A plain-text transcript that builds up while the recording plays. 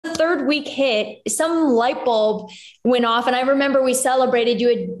third week hit, some light bulb went off. And I remember we celebrated,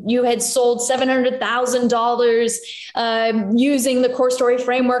 you had sold $700,000 using the Core Story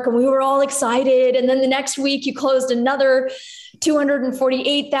framework, and we were all excited. And then the next week you closed another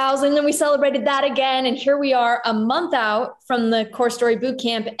 248,000. Then we celebrated that again. And here we are a month out from the Core Story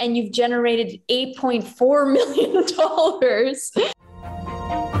Bootcamp, and you've generated $8.4 million.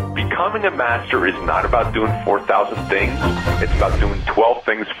 Becoming a master is not about doing 4,000 things. It's about doing 12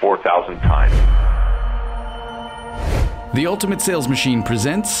 things 4,000 times. The Ultimate Sales Machine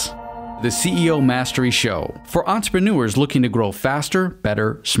presents the CEO Mastery Show for entrepreneurs looking to grow faster,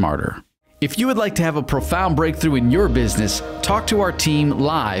 better, smarter. If you would like to have a profound breakthrough in your business, talk to our team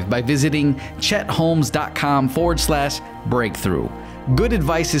live by visiting chetholmes.com/breakthrough. Good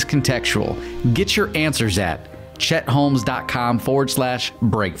advice is contextual. Get your answers at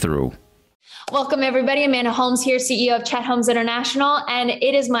chetholmes.com/breakthrough. Welcome, everybody. Amanda Holmes here, CEO of Chet Holmes International, and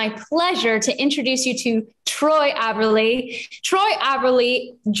it is my pleasure to introduce you to Troy Aberle. Troy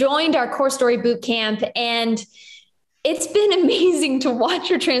Aberle joined our Core Story Bootcamp, and it's been amazing to watch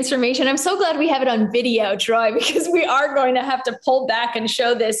your transformation. I'm so glad we have it on video, Troy, because we are going to have to pull back and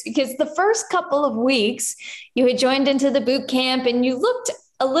show this, because the first couple of weeks you had joined into the boot camp and you looked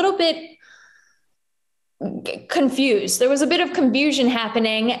a little bit confused. There was a bit of confusion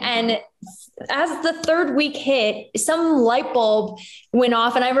happening. And as the third week hit, some light bulb went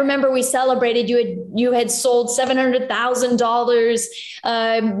off. And I remember we celebrated, you had sold $700,000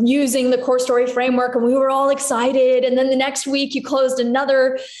 using the Core Story framework, and we were all excited. And then the next week you closed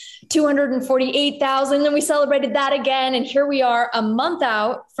another 248,000. Then we celebrated that again. And here we are a month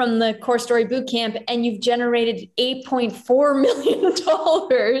out from the Core Story Bootcamp, and you've generated $8.4 million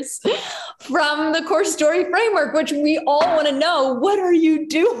from the Core Story framework, which we all want to know. What are you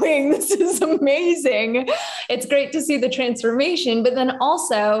doing? This is amazing. It's great to see the transformation, but then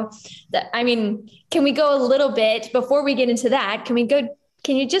also can we go a little bit before we get into that? Can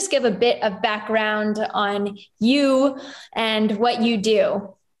you just give a bit of background on you and what you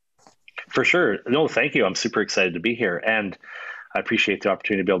do? For sure. No, thank you. I'm super excited to be here. And I appreciate the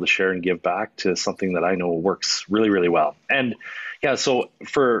opportunity to be able to share and give back to something that I know works really, really well. And yeah, so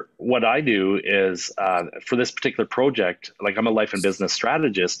for what I do is for this particular project, like I'm a life and business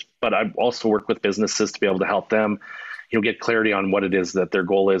strategist, but I also work with businesses to be able to help them, get clarity on what it is that their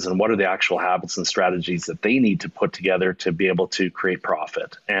goal is and what are the actual habits and strategies that they need to put together to be able to create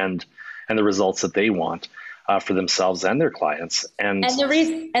profit and the results that they want. For themselves and their clients. And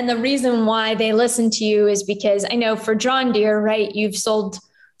the reason why they listen to you is because I know for John Deere, right, you've sold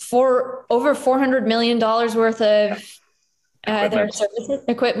for over $400 million worth of their services,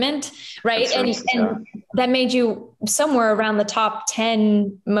 equipment, right? And that made you somewhere around the top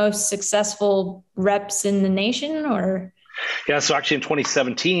 10 most successful reps in the nation, or? Yeah, so actually in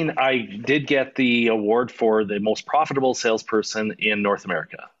 2017, I did get the award for the most profitable salesperson in North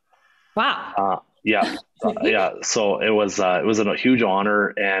America. Wow. Yeah. So it was a huge honor,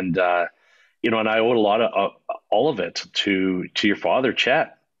 and and I owed a lot of all of it to your father,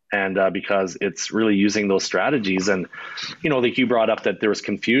 Chet, and because it's really using those strategies. And like you brought up that there was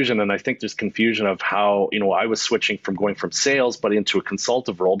confusion, and I think there's confusion of how I was switching from going from sales but into a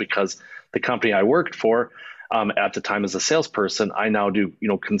consultative role, because the company I worked for at the time as a salesperson, I now do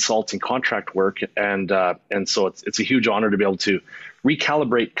consulting contract work, and so it's a huge honor to be able to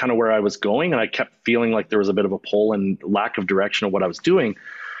recalibrate kind of where I was going. And I kept feeling like there was a bit of a pull and lack of direction of what I was doing,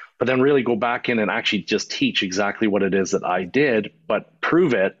 but then really go back in and actually just teach exactly what it is that I did, but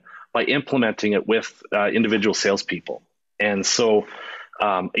prove it by implementing it with individual salespeople. And so,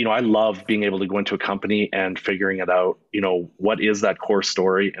 I love being able to go into a company and figuring it out, what is that core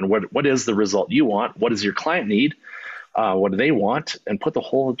story and what is the result you want? What does your client need? What do they want? And put the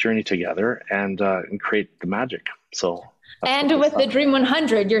whole journey together and create the magic. So. And with the Dream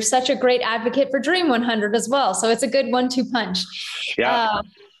 100, you're such a great advocate for Dream 100 as well. So it's a good 1-2 punch. Yeah.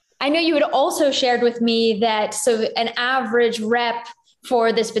 I know you had also shared with me that an average rep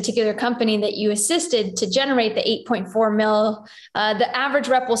for this particular company that you assisted to generate the 8.4 mil, the average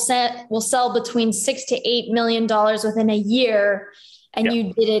rep will sell between $6 to $8 million within a year. And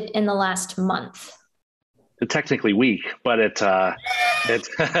you did it in the last month. Technically week, but it's yeah, because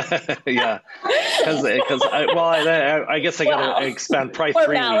I guess I got to expand probably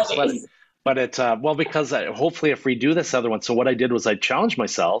 3 weeks, but because hopefully if we do this other one. So what I did was I challenged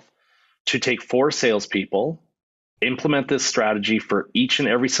myself to take 4 salespeople, implement this strategy for each and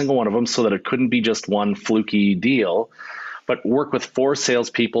every single one of them, so that it couldn't be just one fluky deal, but work with 4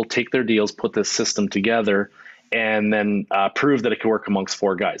 salespeople, take their deals, put this system together, and then prove that it could work amongst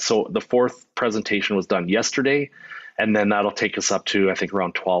 4 guys. So the 4th presentation was done yesterday, And then that'll take us up to, I think,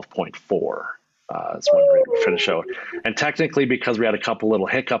 around 12.4 is when we finish out. And technically, because we had a couple little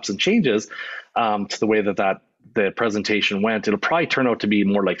hiccups and changes to the way that the presentation went, it'll probably turn out to be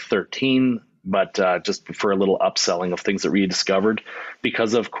more like 13, but just for a little upselling of things that we discovered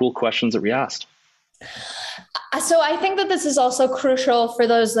because of cool questions that we asked. So I think that this is also crucial for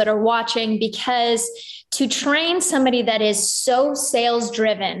those that are watching, because to train somebody that is so sales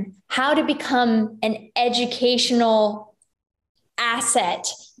driven, how to become an educational asset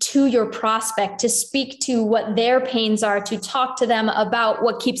to your prospect, to speak to what their pains are, to talk to them about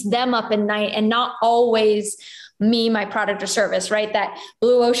what keeps them up at night, and not always me, my product or service, right? That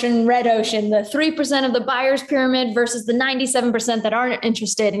blue ocean, red ocean, the 3% of the buyer's pyramid versus the 97% that aren't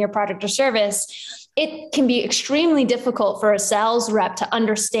interested in your product or service. It can be extremely difficult for a sales rep to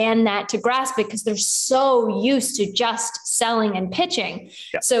understand that, to grasp it, because they're so used to just selling and pitching.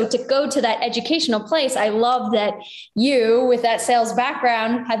 Yeah. So to go to that educational place, I love that you, with that sales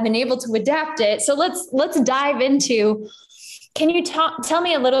background, have been able to adapt it. So let's dive into, can you tell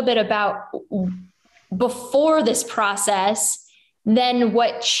me a little bit about before this process, then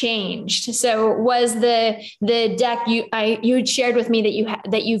what changed? So was the deck you shared with me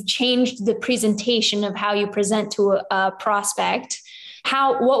that you've changed the presentation of how you present to a prospect.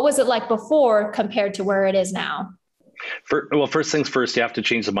 What was it like before compared to where it is now? Well, first things first, you have to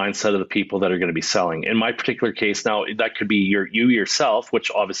change the mindset of the people that are going to be selling. In my particular case, now that could be you yourself,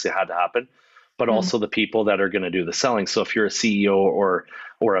 which obviously had to happen, but also the people that are going to do the selling. So if you're a CEO or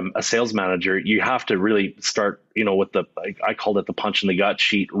a sales manager, you have to really start, with I called it the punch in the gut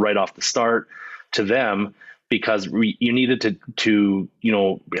sheet right off the start to them, because you needed to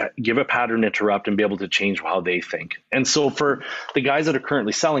give a pattern interrupt and be able to change how they think. And so for the guys that are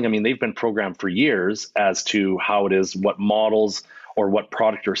currently selling, I mean, they've been programmed for years as to how it is, what models or what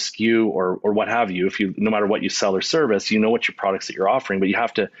product or SKU or what have you. No matter what you sell or service, what your products that you're offering, but you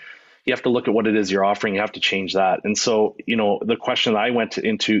have to look at what it is you're offering. You have to change that. And so, the question that I went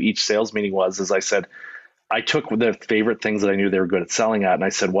into each sales meeting I said, I took the favorite things that I knew they were good at selling at. And I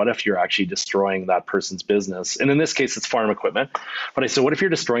said, what if you're actually destroying that person's business? And in this case, it's farm equipment. But I said, what if you're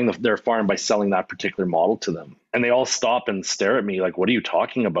destroying their farm by selling that particular model to them? And they all stop and stare at me like, what are you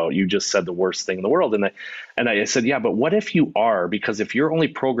talking about? You just said the worst thing in the world. And I said, yeah, but what if you are? Because if you're only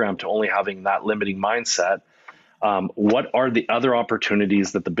programmed to only having that limiting mindset, what are the other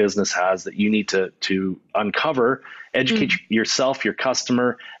opportunities that the business has that you need to uncover, educate yourself, your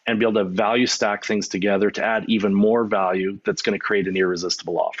customer, and be able to value stack things together to add even more value that's going to create an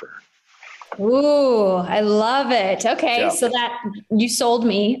irresistible offer. Ooh, I love it. Okay. Yeah. So that you sold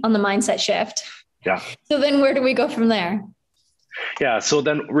me on the mindset shift. Yeah. So then where do we go from there? Yeah. So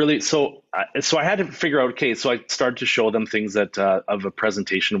then I had to figure out, okay, so I started to show them things that of a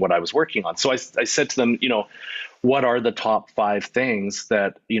presentation, what I was working on. So I said to them, what are the top 5 things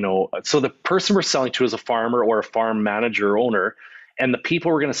that, so the person we're selling to is a farmer or a farm manager or owner, and the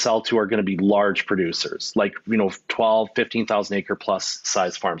people we're going to sell to are going to be large producers, like, 12, 15,000 acre plus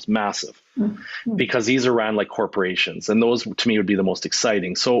size farms, massive, because these are ran like corporations. And those to me would be the most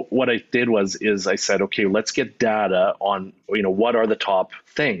exciting. So what I did is I said, okay, let's get data on, what are the top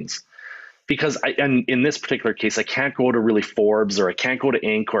things? Because and in this particular case, I can't go to really Forbes, or I can't go to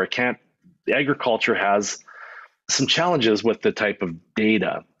Inc., or agriculture has some challenges with the type of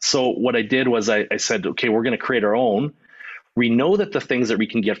data. So what I did was I said, okay, we're going to create our own. We know that the things that we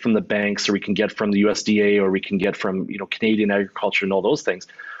can get from the banks, or we can get from the USDA, or we can get from, Canadian agriculture and all those things.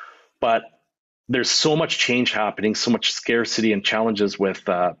 But there's so much change happening, so much scarcity and challenges with,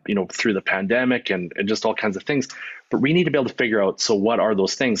 through the pandemic and just all kinds of things. But we need to be able to figure out, so what are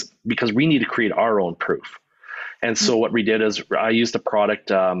those things? Because we need to create our own proof. And so what we did is I used a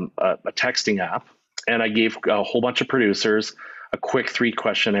product, a texting app, and I gave a whole bunch of producers a quick 3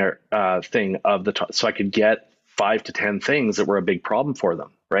 questionnaire thing of the top, so I could get 5 to 10 things that were a big problem for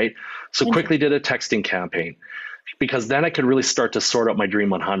them, right? So quickly did a texting campaign, because then I could really start to sort out my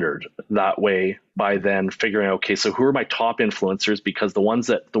Dream 100 that way, by then figuring out, okay, so who are my top influencers? Because the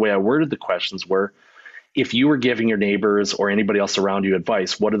way I worded the questions were, if you were giving your neighbors or anybody else around you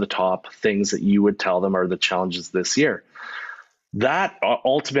advice, what are the top things that you would tell them are the challenges this year? That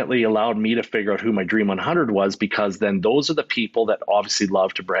ultimately allowed me to figure out who my Dream 100 was, because then those are the people that obviously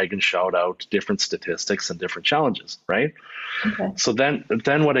love to brag and shout out different statistics and different challenges, right? Okay. So then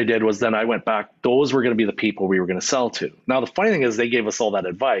what I did was then I went back, those were going to be the people we were going to sell to. Now, the funny thing is they gave us all that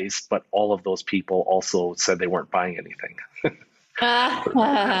advice, but all of those people also said they weren't buying anything.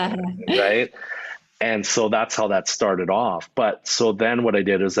 Right? And so that's how that started off. But so then what I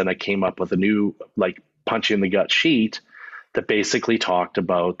did is then I came up with a new, punch in the gut sheet that basically talked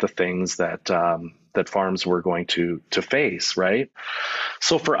about the things that that farms were going to face, right?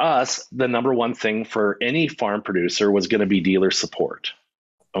 So for us, the number one thing for any farm producer was going to be dealer support.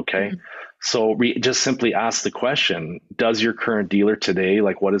 Okay. Mm-hmm. So we just simply ask the question, does your current dealer today,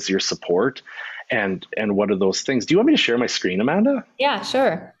 like, what is your support and what are those things? Do you want me to share my screen, Amanda? Yeah,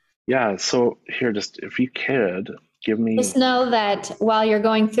 sure. Yeah. So here, just if you could give me. Just know that while you're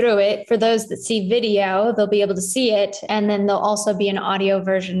going through it, for those that see video, they'll be able to see it. And then there'll also be an audio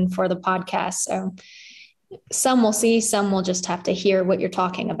version for the podcast. So some will see, some will just have to hear what you're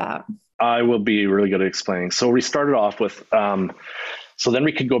talking about. I will be really good at explaining. So we started off with, so then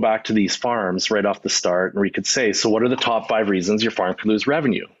we could go back to these farms right off the start and we could say, so what are the top 5 reasons your farm could lose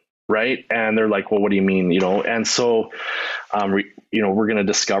revenue? Right. And they're like, well, what do you mean? And so, we're going to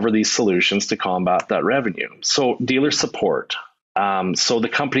discover these solutions to combat that revenue. So dealer support. So the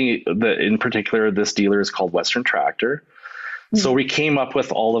company in particular, this dealer is called Western Tractor. Mm-hmm. So we came up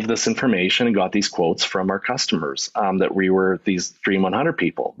with all of this information and got these quotes from our customers, that we were these Dream 100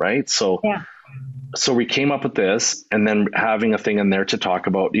 people. Right. So, So we came up with this and then having a thing in there to talk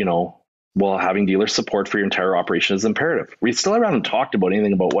about, having dealer support for your entire operation is imperative. We still haven't talked about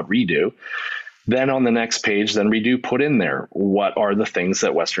anything about what we do. Then on the next page, then we do put in there, what are the things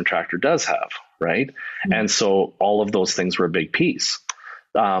that Western Tractor does have, right? Mm-hmm. And so all of those things were a big piece.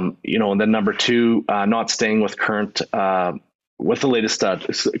 And then number 2, not staying with current, with the latest,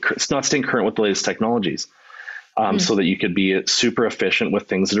 not staying current with the latest technologies. So that you could be super efficient with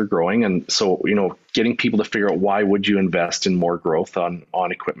things that are growing. And so, getting people to figure out why would you invest in more growth on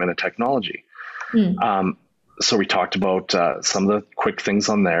equipment and technology. So we talked about some of the quick things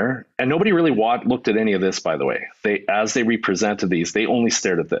on there, and nobody really looked at any of this, by the way. As they represented these, they only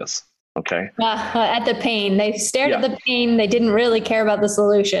stared at this. Okay. At the pain. They stared at the pain. They didn't really care about the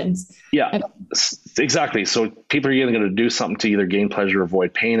solutions. Yeah, okay. Exactly. So people are either going to do something to either gain pleasure or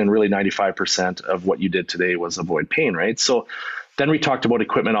avoid pain. And really 95% of what you did today was avoid pain, right? So then we talked about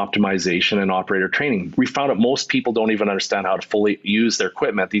equipment optimization and operator training. We found that most people don't even understand how to fully use their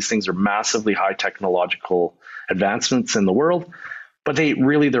equipment. These things are massively high technological advancements in the world, but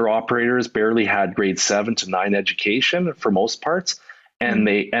their operators barely had grade 7 to 9 education for most parts. And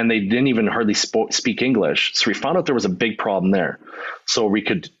they didn't even hardly speak English. So we found out there was a big problem there. So we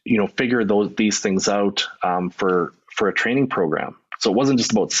could, figure these things out for a training program. So it wasn't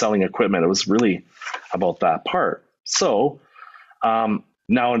just about selling equipment. It was really about that part. So now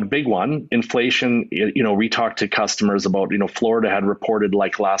in a big one, inflation, we talked to customers about, Florida had reported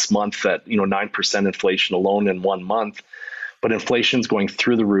like last month that, 9% inflation alone in 1 month. But inflation's going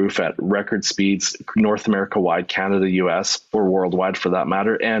through the roof at record speeds, North America wide, Canada, US, or worldwide for that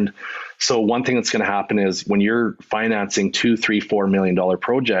matter. And so one thing that's going to happen is when you're financing $2, $3, $4 million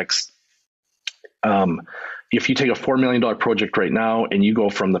projects, if you take a $4 million project right now and you go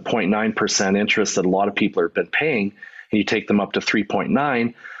from the 0.9% interest that a lot of people have been paying, and you take them up to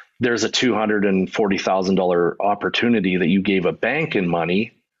 3.9, there's a $240,000 opportunity that you gave a bank in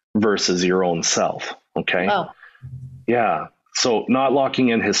money versus your own self. Okay. Wow. Yeah. So not locking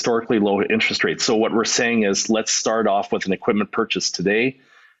in historically low interest rates. So what we're saying is let's start off with an equipment purchase today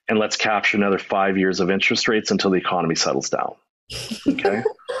and let's capture another 5 years of interest rates until the economy settles down. Okay.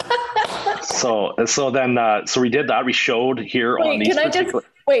 So we did that. We showed here on these. Let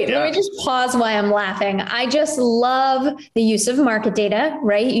me just pause why I'm laughing. I just love the use of market data,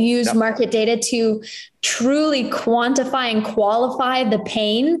 right? You use market data to truly quantify and qualify the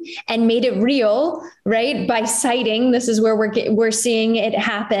pain and made it real, right? By citing, this is where we're seeing it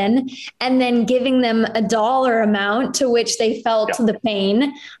happen, and then giving them a dollar amount to which they felt the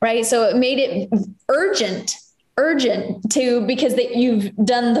pain, right? So it made it urgent because you've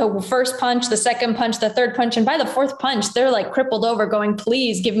done the first punch, the second punch, the third punch. And by the fourth punch, they're like crippled over going,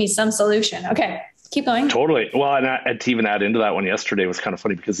 please give me some solution. Okay. Keep going. Totally. Well, and to even add into that one yesterday was kind of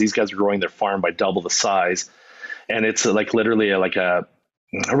funny because these guys are growing their farm by double the size. And it's like literally around a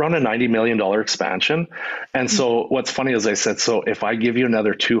 $90 million expansion. And so what's funny is I said, so if I give you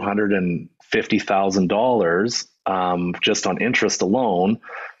another $250,000 just on interest alone,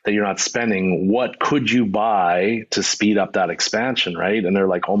 that you're not spending, what could you buy to speed up that expansion, right? And they're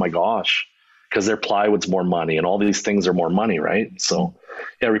like, oh my gosh, because their plywood's more money and all these things are more money, right? So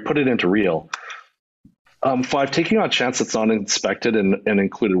we put it into real. 5, taking on a chance that's not inspected and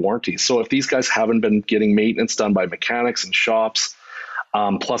included warranty. So if these guys haven't been getting maintenance done by mechanics and shops,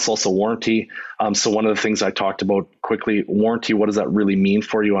 plus also warranty. So one of the things I talked about quickly, warranty, what does that really mean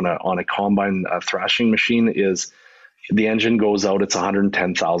for you on a combine thrashing machine is the engine goes out, it's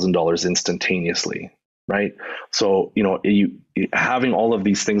 $110,000 instantaneously, right? So, you having all of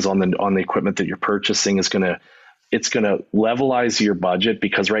these things on the equipment that you're purchasing is going to It's going to levelize your budget,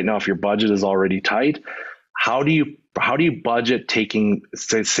 because right now, if your budget is already tight, how do you budget taking,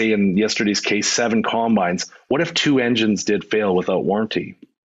 say in yesterday's case, 7 combines? What if 2 engines did fail without warranty?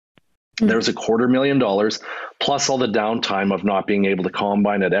 There's $250,000 plus all the downtime of not being able to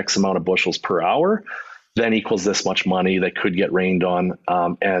combine at X amount of bushels per hour, then equals this much money that could get rained on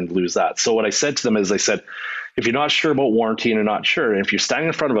and lose that. So what I said to them is, I said, if you're not sure about warranty and you're not sure, and if you're standing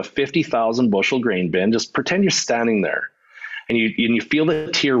in front of a 50,000 bushel grain bin, just pretend you're standing there and you feel the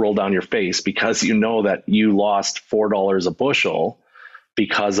tear roll down your face because you know that you lost $4 a bushel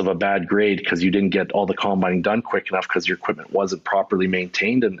because of a bad grade, because you didn't get all the combining done quick enough because your equipment wasn't properly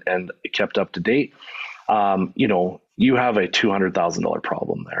maintained and kept up to date. You have a $200,000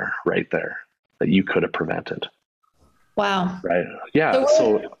 problem there, right there, that you could have prevented. Wow. Right. Yeah.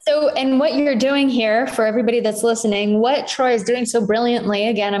 So, and what you're doing here for everybody that's listening, what Troy is doing so brilliantly,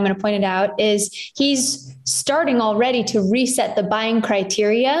 again, I'm going to point it out, is he's starting already to reset the buying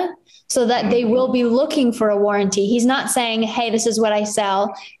criteria so that they will be looking for a warranty. He's not saying, hey, this is what I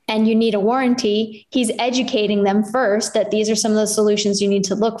sell and you need a warranty. He's educating them first that these are some of the solutions you need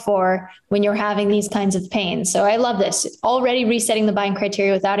to look for when you're having these kinds of pains. So I love this. Already resetting the buying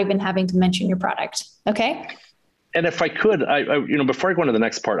criteria without even having to mention your product. Okay. And if I could, I before I go into the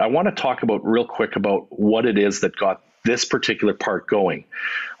next part, I want to talk about real quick about what it is that got this particular part going.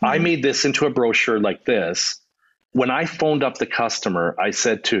 I made this into a brochure like this. When I phoned up the customer, I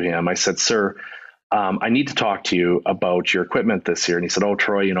said to him, sir, I need to talk to you about your equipment this year. And he said, oh,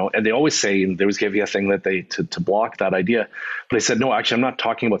 Troy, and they always say, and they always give you a thing that to block that idea. But I said, no, actually, I'm not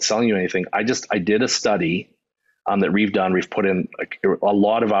talking about selling you anything. I did a study that we've done. We've put in a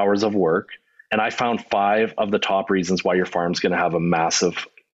lot of hours of work. And I found 5 of the top reasons why your farm's going to have a massive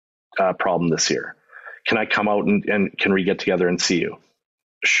problem this year. Can I come out and can we get together and see you?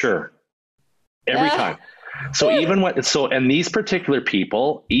 Sure. Every time. So and these particular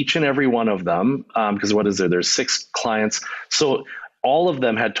people, each and every one of them, because what is there? There's 6 clients. So all of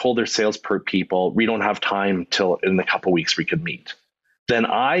them had told their sales people, we don't have time till in a couple of weeks we could meet. Then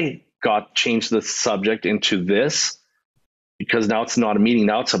I changed the subject into this, because now it's not a meeting.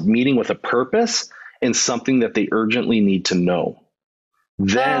 Now it's a meeting with a purpose and something that they urgently need to know.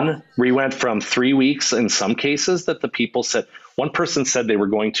 Then we went from 3 weeks in some cases that the people said, one person said they were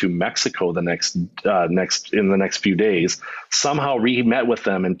going to Mexico in the next few days. Somehow we met with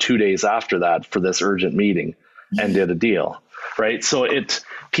them in 2 days after that for this urgent meeting and did a deal. Right. So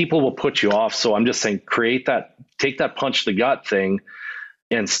people will put you off. So I'm just saying, take that punch to the gut thing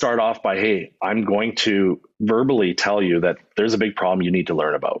and start off by, hey, I'm going to verbally tell you that there's a big problem you need to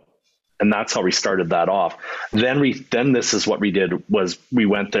learn about. And that's how we started that off. Then this is what we did, was we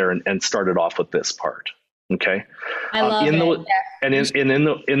went there and started off with this part. Okay. I love it. And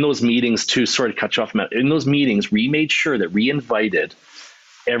in those meetings too, sorry to cut you off, Matt, in those meetings, we made sure that we invited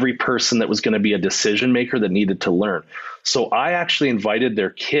every person that was going to be a decision maker that needed to learn. So I actually invited their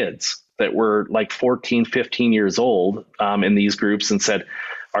kids that were like 14, 15 years old in these groups and said,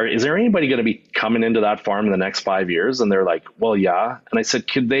 is there anybody going to be coming into that farm in the next 5 years? And they're like, well, yeah. And I said,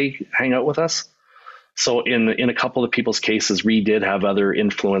 could they hang out with us? So in a couple of people's cases, we did have other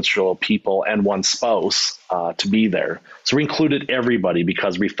influential people and one spouse to be there. So we included everybody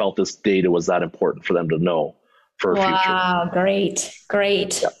because we felt this data was that important for them to know for a future. Wow, great.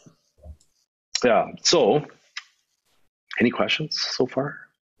 Yeah. So any questions so far?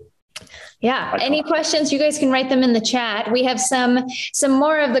 Yeah. Any questions? You guys can write them in the chat. We have some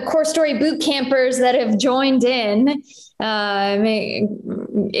more of the Core Story Boot Campers that have joined in.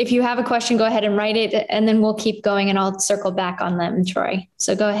 If you have a question, go ahead and write it, and then we'll keep going and I'll circle back on them, Troy.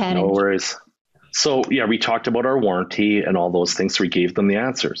 So go ahead. No worries. So yeah, we talked about our warranty and all those things. So we gave them the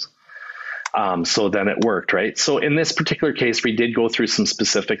answers. So then it worked, right? So in this particular case, we did go through some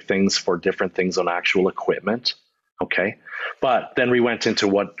specific things for different things on actual equipment. Okay. But then we went into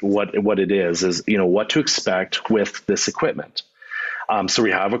what it is, what to expect with this equipment. So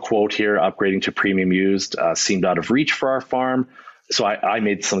we have a quote here: upgrading to premium used seemed out of reach for our farm. So I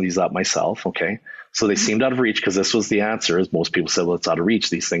made some of these up myself. Okay. So they seemed out of reach because this was the answer. As most people said, well, it's out of reach.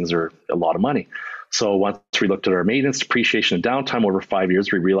 These things are a lot of money. So once we looked at our maintenance, depreciation, and downtime over 5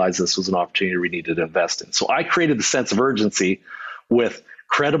 years, we realized this was an opportunity we needed to invest in. So I created the sense of urgency with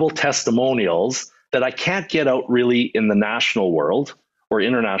credible testimonials that I can't get out really in the national world or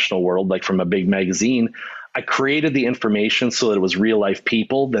international world, like from a big magazine. I created the information so that it was real life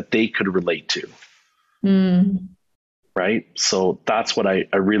people that they could relate to. Right. So that's what I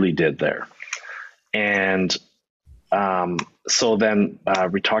really did there. And so then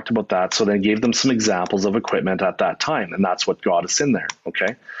we talked about that. So then I gave them some examples of equipment at that time, and that's what got us in there.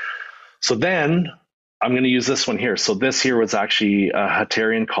 Okay. So then I'm going to use this one here. So this here was actually a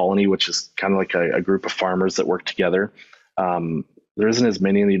Hatarian colony, which is kind of like a group of farmers that work together. There isn't as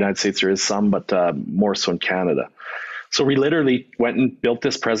many in the United States. There is some, but more so in Canada. So we literally went and built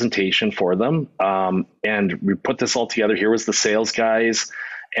this presentation for them. And we put this all together. Here was the sales guys,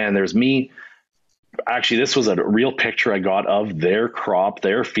 and there's me. Actually, this was a real picture I got of their crop,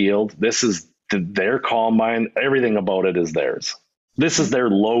 their field. This is their combine. Everything about it is theirs. This is their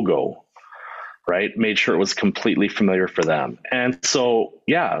logo, right? Made sure it was completely familiar for them. And so,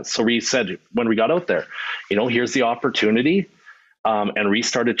 so we said, when we got out there, here's the opportunity. And we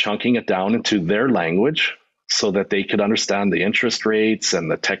started chunking it down into their language so that they could understand the interest rates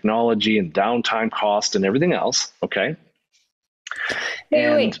and the technology and downtime cost and everything else. Okay.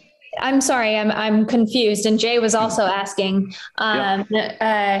 Wait. I'm sorry, I'm confused. And Jay was also asking,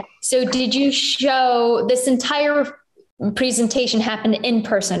 so did you show this entire presentation happened in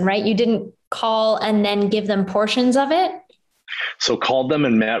person, right? You didn't call and then give them portions of it? So called them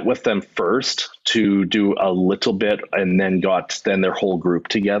and met with them first to do a little bit, and then got their whole group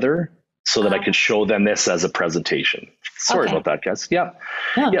together so that I could show them this as a presentation. Sorry about that, guys. Yeah.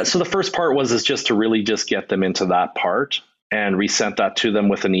 So the first part is just to really just get them into that part, and we sent that to them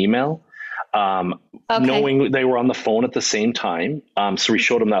with an email, knowing they were on the phone at the same time. So we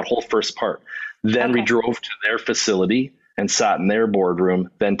showed them that whole first part. Then we drove to their facility and sat in their boardroom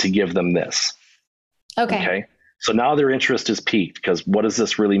then to give them this. Okay. So now their interest is piqued, because what does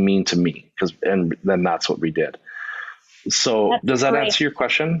this really mean to me? And then that's what we did. So does that answer your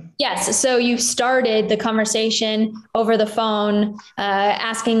question? Yes. So you started the conversation over the phone,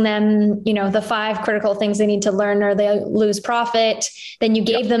 asking them, the 5 critical things they need to learn or they lose profit. Then you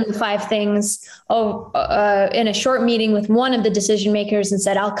gave them the 5 things in a short meeting with one of the decision makers and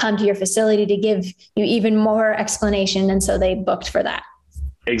said, I'll come to your facility to give you even more explanation. And so they booked for that.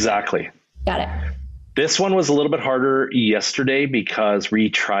 Exactly. Got it. This one was a little bit harder yesterday because we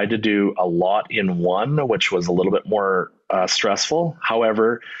tried to do a lot in one, which was a little bit more stressful.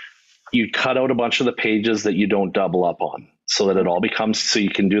 However, you cut out a bunch of the pages that you don't double up on so that it all becomes, so you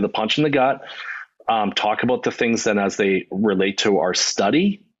can do the punch in the gut, talk about the things then as they relate to our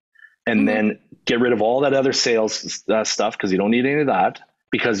study, and then get rid of all that other sales stuff, because you don't need any of that,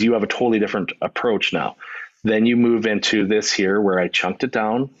 because you have a totally different approach now. Then you move into this here where I chunked it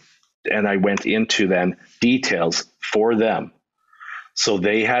down. And I went into then details for them. So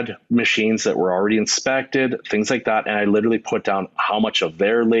they had machines that were already inspected, things like that. And I literally put down how much of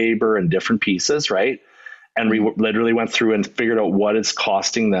their labor and different pieces, right? And we literally went through and figured out what it's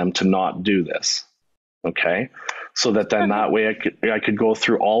costing them to not do this. Okay. So that then that way I could go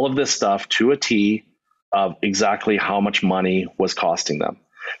through all of this stuff to a T of exactly how much money was costing them.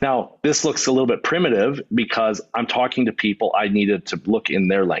 Now, this looks a little bit primitive because I'm talking to people. I needed to look in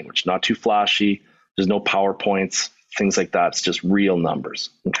their language, not too flashy. There's no PowerPoints, things like that. It's just real numbers.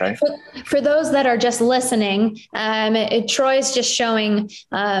 Okay. For those that are just listening, Troy is just showing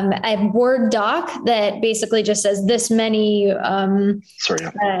a Word doc that basically just says this many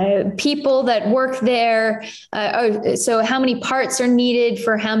people that work there. So how many parts are needed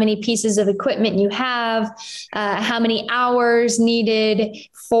for how many pieces of equipment you have, how many hours needed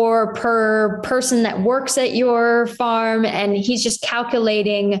per person that works at your farm. And he's just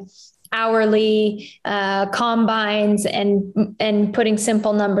calculating hourly combines and putting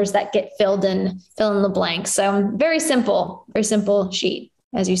simple numbers that get fill in the blanks. So very simple sheet,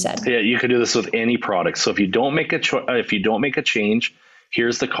 as you said. Yeah, you could do this with any product. So if you don't make a change,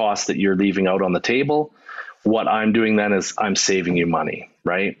 here's the cost that you're leaving out on the table. What I'm doing then is I'm saving you money,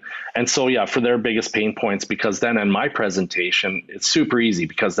 right? And so for their biggest pain points, because then in my presentation, it's super easy,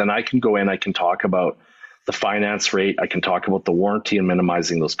 because then I can go in, I can talk about the finance rate. I can talk about the warranty and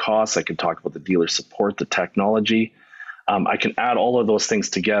minimizing those costs. I can talk about the dealer support, the technology. I can add all of those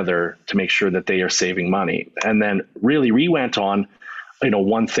things together to make sure that they are saving money. And then really we went on,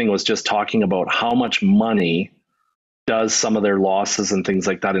 one thing was just talking about how much money does some of their losses and things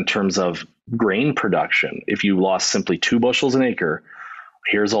like that in terms of grain production. If you lost simply 2 bushels an acre,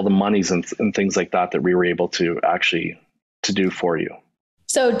 here's all the monies and things like that we were able to actually to do for you.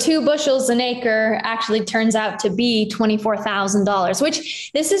 So 2 bushels an acre actually turns out to be $24,000,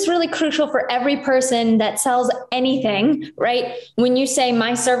 which this is really crucial for every person that sells anything, right? When you say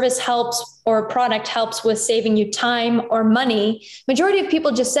my service helps or product helps with saving you time or money, majority of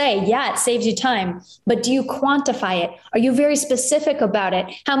people just say, yeah, it saves you time. But do you quantify it? Are you very specific about it?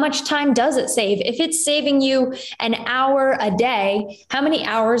 How much time does it save? If it's saving you an hour a day, how many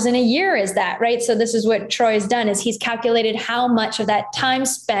hours in a year is that, right? So this is what Troy has done, is he's calculated how much of that time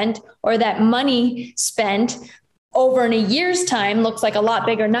spent or that money spent over in a year's time looks like a lot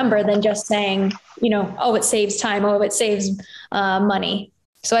bigger number than just saying, oh, it saves time. Oh, it saves money.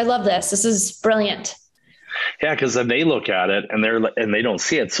 So I love this. This is brilliant. Yeah, because then they look at it and they don't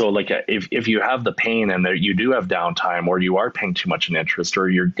see it. So like if you have the pain and you do have downtime, or you are paying too much in interest, or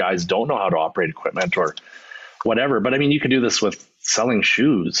your guys don't know how to operate equipment or whatever. But I mean, you could do this with selling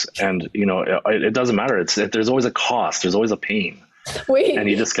shoes, and it doesn't matter. There's always a cost. There's always a pain. Wait. And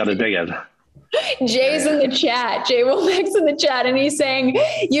you just got to dig it. Jay's in the chat. Jay Womack's in the chat, and he's saying,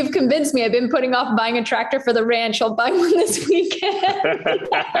 "You've convinced me. I've been putting off buying a tractor for the ranch. I'll buy one this weekend."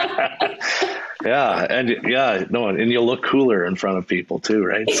 And you'll look cooler in front of people too,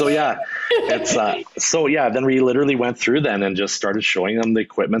 right? So then we literally went through then and just started showing them the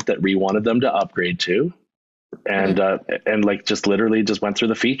equipment that we wanted them to upgrade to, and like just literally just went through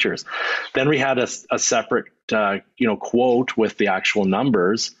the features. Then we had a separate quote with the actual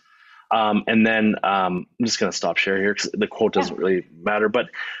numbers. And then I'm just going to stop sharing here because the quote doesn't really matter. But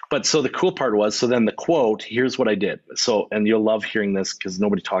so the cool part was, so then the quote, here's what I did. So, and you'll love hearing this because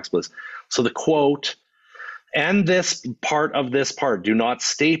nobody talks about this. So the quote and this part do not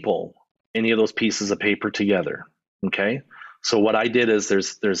staple any of those pieces of paper together. Okay. So what I did is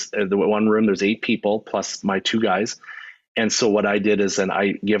there's the one room, there's 8 people plus my 2 guys. And so what I did is then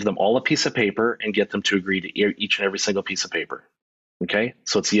I give them all a piece of paper and get them to agree to each and every single piece of paper. Okay,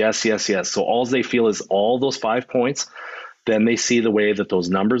 so it's yes, yes, yes. So all they feel is all those 5 points. Then they see the way that those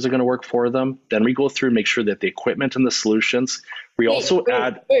numbers are going to work for them. Then we go through and make sure that the equipment and the solutions. We also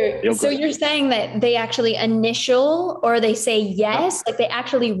add. So you're saying that they actually initial or they say yes, like they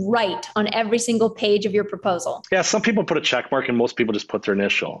actually write on every single page of your proposal? Yeah, some people put a check mark and most people just put their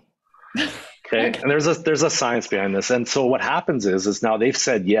initial. Okay. And there's a science behind this. And so what happens is now they've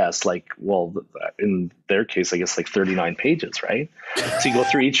said yes, like, well, in their case, I guess like 39 pages, right? So you go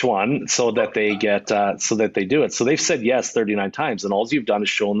through each one so that they get, so that they do it. So they've said yes 39 times, and all you've done is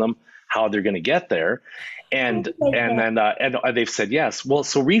shown them how they're going to get there. And then they've said yes. Well,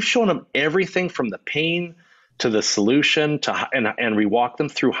 so we've shown them everything from the pain to the solution and we walk them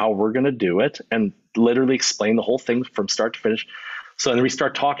through how we're going to do it and literally explain the whole thing from start to finish. So then we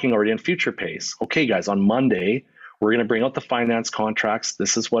start talking already in future pace. Okay, guys, on Monday, we're going to bring out the finance contracts.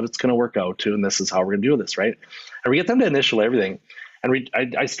 This is what it's going to work out to, and this is how we're going to do this, right? And we get them to initial everything. And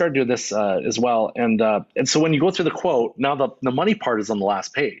I started doing this as well. And so when you go through the quote, now the money part is on the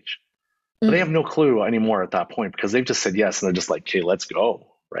last page. But they have no clue anymore at that point because they've just said yes, and they're just like, okay, let's go,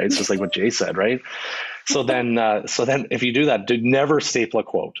 right? It's just like what Jay said, right? So then if you do that, do never staple a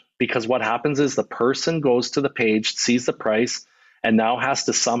quote, because what happens is the person goes to the page, sees the price, and now has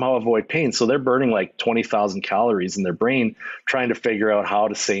to somehow avoid pain. So they're burning like 20,000 calories in their brain trying to figure out how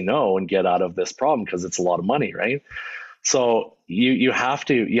to say no and get out of this problem because it's a lot of money, right? So you have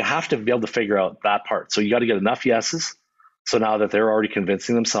to be able to figure out that part. So you got to get enough yeses. So now that they're already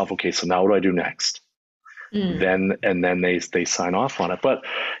convincing themselves, okay, so now what do I do next? Then they sign off on it. But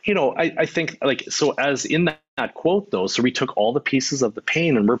I think like, so as in that quote though, so we took all the pieces of the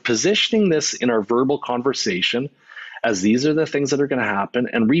pain and we're positioning this in our verbal conversation as these are the things that are going to happen,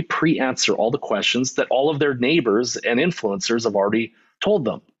 and we pre-answer all the questions that all of their neighbors and influencers have already told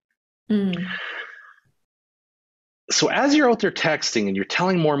them. So as you're out there texting and you're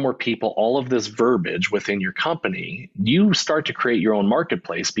telling more and more people all of this verbiage within your company, you start to create your own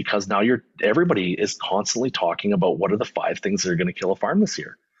marketplace, because now everybody is constantly talking about what are the 5 things that are going to kill a farm this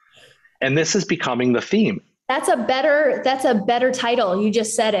year. And this is becoming the theme. That's a better title. You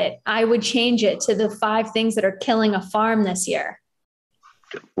just said it. I would change it to the 5 things that are killing a farm this year.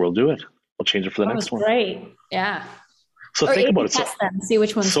 We'll do it. We'll change it for the next one. Great. Yeah. So think about it. Test them, see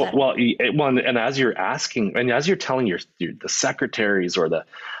which one's better. And as you're asking, and as you're telling the secretaries or the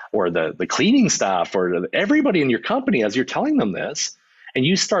cleaning staff or everybody in your company, as you're telling them this, and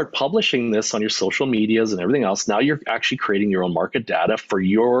you start publishing this on your social medias and everything else, now you're actually creating your own market data for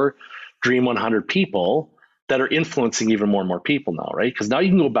your Dream 100 people that are influencing even more and more people now, right? Because now you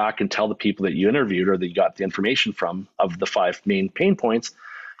can go back and tell the people that you interviewed or that you got the information from of the 5 main pain points,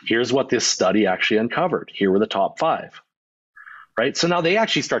 here's what this study actually uncovered. Here were the top 5, right? So now they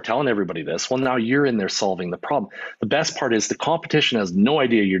actually start telling everybody this. Well, now you're in there solving the problem. The best part is the competition has no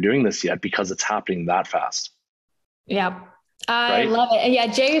idea you're doing this yet because it's happening that fast. Yeah. I love it. Yeah.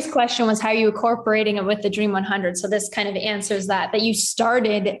 Jay's question was, how are you incorporating it with the Dream 100? So this kind of answers that you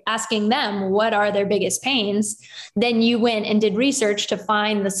started asking them, what are their biggest pains? Then you went and did research to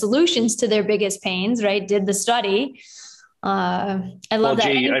find the solutions to their biggest pains, right? Did the study. I love that.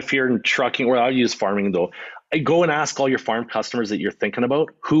 Jay, if you're in trucking, or I'll use farming though, I go and ask all your farm customers that you're thinking about,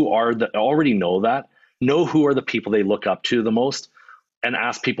 already know who are the people they look up to the most, and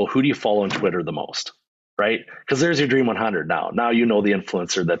ask people, who do you follow on Twitter the most? right? Because there's your Dream 100 now. Now you know the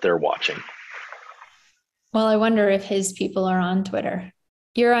influencer that they're watching. Well, I wonder if his people are on Twitter.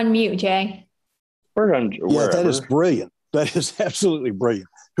 You're on mute, Jay. We're on wherever. That is brilliant. That is absolutely brilliant.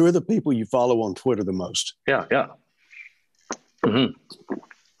 Who are the people you follow on Twitter the most? Yeah. Mm-hmm.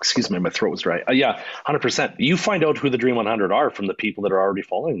 Excuse me, my throat was dry. 100%. You find out who the Dream 100 are from the people that are already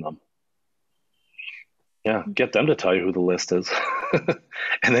following them. Yeah, get them to tell you who the list is,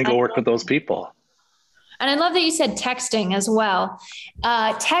 and then go work with those people. And I love that you said texting as well.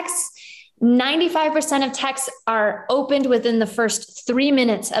 Texts, 95% of texts are opened within the first 3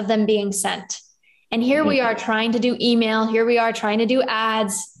 minutes of them being sent. And here we are trying to do email. Here we are trying to do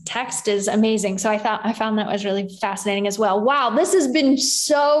ads. Text is amazing. So I found that was really fascinating as well. Wow, this has been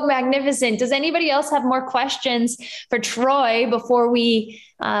so magnificent. Does anybody else have more questions for Troy before we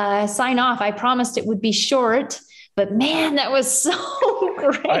sign off? I promised it would be short, but man, that was so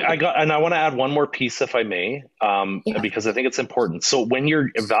great. I want to add one more piece, if I may, because I think it's important. So when you're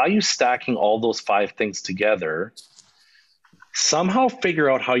value stacking all those 5 things together, somehow figure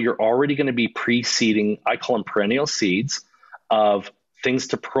out how you're already going to be preceding, I call them perennial seeds of things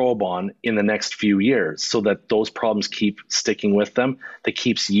to probe on in the next few years, so that those problems keep sticking with them. That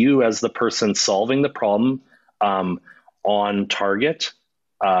keeps you as the person solving the problem on target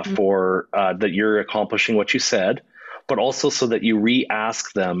for that you're accomplishing what you said, but also so that you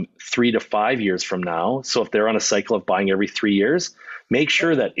re-ask them 3 to 5 years from now. So if they're on a cycle of buying every 3 years, make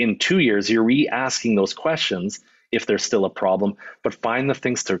sure that in 2 years, you're re-asking those questions if there's still a problem, but find the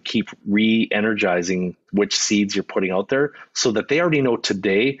things to keep re-energizing which seeds you're putting out there, so that they already know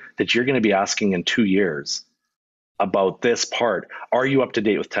today that you're going to be asking in 2 years about this part. Are you up to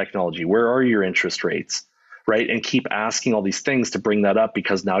date with technology? Where are your interest rates? Right? And keep asking all these things to bring that up,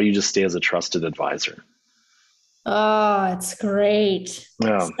 because now you just stay as a trusted advisor. Oh, it's great.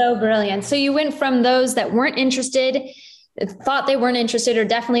 Yeah. So brilliant. So you went from those that weren't interested, thought they weren't interested or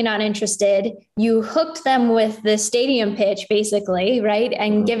definitely not interested. You hooked them with the stadium pitch, basically, right?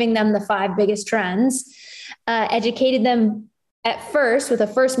 And giving them the 5 biggest trends, educated them at first with a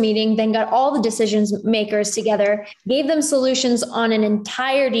first meeting, then got all the decisions makers together, gave them solutions on an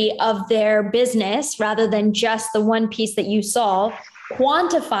entirety of their business rather than just the one piece that you solve,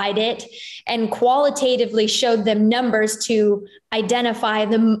 quantified it, and qualitatively showed them numbers to identify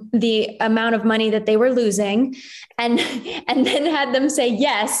the amount of money that they were losing, and then had them say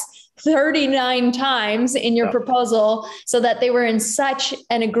yes 39 times in your proposal, so that they were in such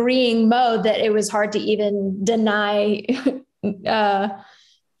an agreeing mode that it was hard to even deny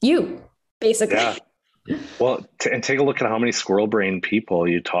you, basically. Yeah. Well, and take a look at how many squirrel brain people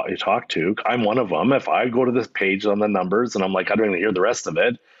you talk to. I'm one of them. If I go to this page on the numbers and I'm like, I don't even hear the rest of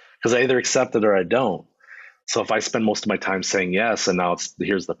it, because I either accept it or I don't. So if I spend most of my time saying yes, and now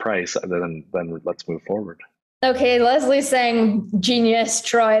here's the price, then let's move forward. Okay, Leslie's saying genius,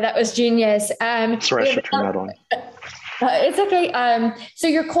 Troy. That was genius. Sorry, I should turn that on. It's okay. So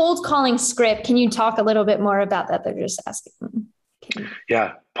your cold calling script, can you talk a little bit more about that? They're just asking.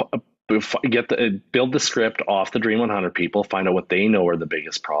 Yeah. Build the script off the Dream 100 people, find out what they know are the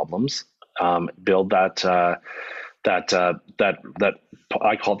biggest problems. Build that I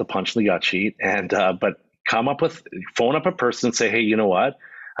call it the punch in the gut sheet, and but phone up a person and say, hey, you know what,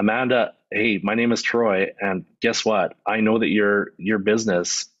 Amanda, hey, my name is Troy, and guess what? I know that your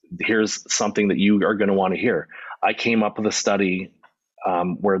business, here's something that you are going to want to hear. I came up with a study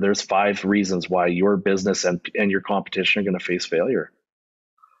where there's 5 reasons why your business and your competition are going to face failure.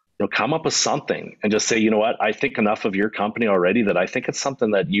 Come up with something and just say, you know what, I think enough of your company already that I think it's something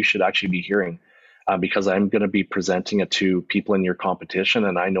that you should actually be hearing, because I'm going to be presenting it to people in your competition,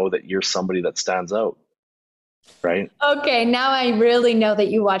 and I know that you're somebody that stands out. Right. Okay. Now I really know that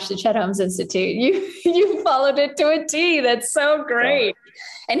you watched the Chet Holmes Institute. You followed it to a T. That's so great.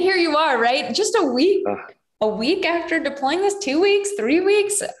 And here you are, right? Just a week after deploying this, 2 weeks, 3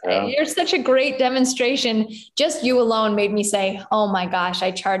 weeks. You're such a great demonstration. Just you alone made me say, oh my gosh, I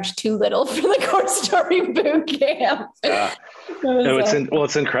charged too little for the Core Story Bootcamp. Yeah.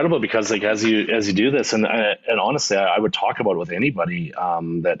 It's incredible, because like as you do this, and honestly, I would talk about it with anybody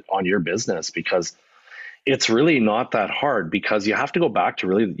that on your business, because it's really not that hard, because you have to go back to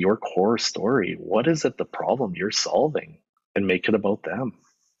really your core story. What is it, the problem you're solving, and make it about them.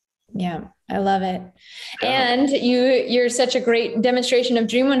 Yeah, I love it. Yeah. And you're such a great demonstration of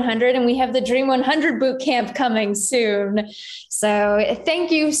Dream 100, and we have the Dream 100 Bootcamp coming soon. So thank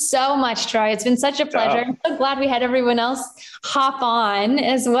you so much, Troy. It's been such a pleasure. I'm so glad we had everyone else hop on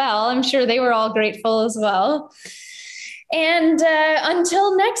as well. I'm sure they were all grateful as well. And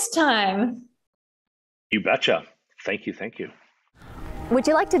until next time. You betcha. Thank you. Would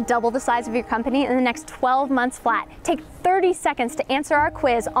you like to double the size of your company in the next 12 months flat? Take 30 seconds to answer our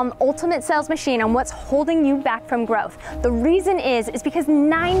quiz on the Ultimate Sales Machine on what's holding you back from growth. The reason is because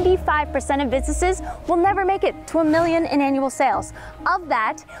 95% of businesses will never make it to $1 million in annual sales. Of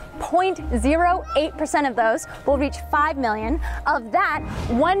that, 0.08% of those will reach $5 million. Of that,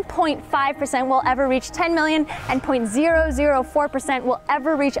 1.5% will ever reach $10 million, and 0.004% will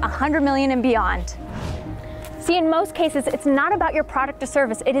ever reach $100 million and beyond. See, in most cases, it's not about your product or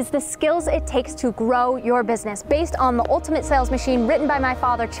service. It is the skills it takes to grow your business. Based on the Ultimate Sales Machine, written by my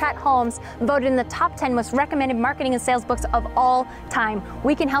father, Chet Holmes, voted in the top 10 most recommended marketing and sales books of all time.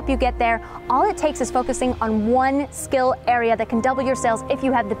 We can help you get there. All it takes is focusing on one skill area that can double your sales if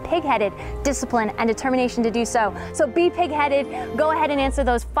you have the pig-headed discipline and determination to do so. So be pig-headed. Go ahead and answer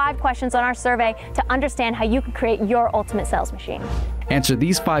those 5 questions on our survey to understand how you can create your Ultimate Sales Machine. Answer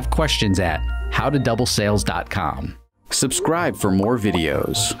these 5 questions at howtodoublesales.com. Subscribe for more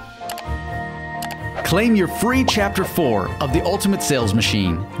videos. Claim your free Chapter 4 of the Ultimate Sales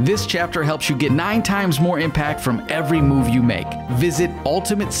Machine. This chapter helps you get 9 times more impact from every move you make. Visit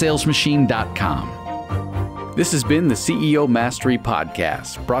ultimatesalesmachine.com. This has been the CEO Mastery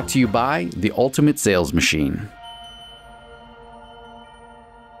Podcast, brought to you by the Ultimate Sales Machine.